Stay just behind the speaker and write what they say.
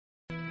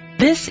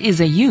This is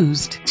a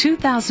used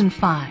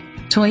 2005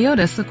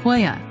 Toyota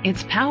Sequoia.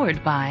 It's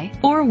powered by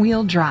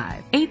 4-wheel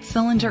drive,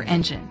 8-cylinder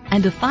engine,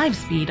 and a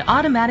 5-speed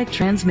automatic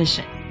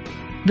transmission.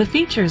 The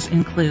features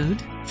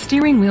include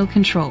steering wheel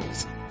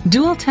controls,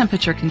 dual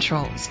temperature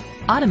controls,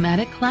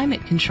 automatic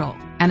climate control,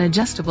 an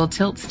adjustable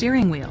tilt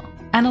steering wheel,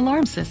 an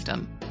alarm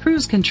system,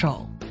 cruise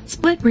control,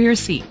 split rear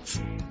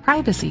seats,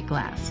 privacy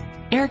glass,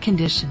 air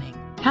conditioning,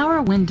 power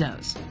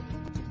windows.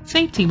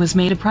 Safety was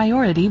made a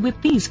priority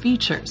with these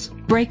features: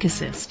 brake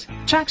assist,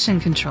 traction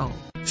control,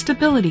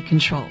 stability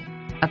control,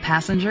 a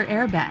passenger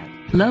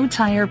airbag, low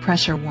tire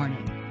pressure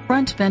warning,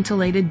 front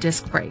ventilated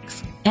disc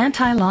brakes,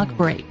 anti-lock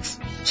brakes,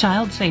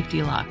 child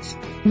safety locks.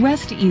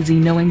 Rest easy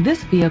knowing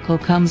this vehicle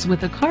comes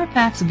with a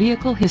Carfax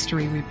Vehicle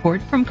History Report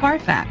from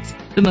Carfax,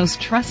 the most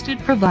trusted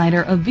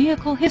provider of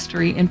vehicle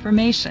history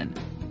information.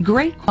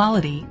 Great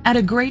quality at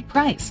a great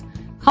price.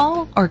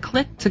 Call or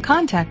click to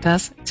contact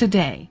us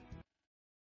today.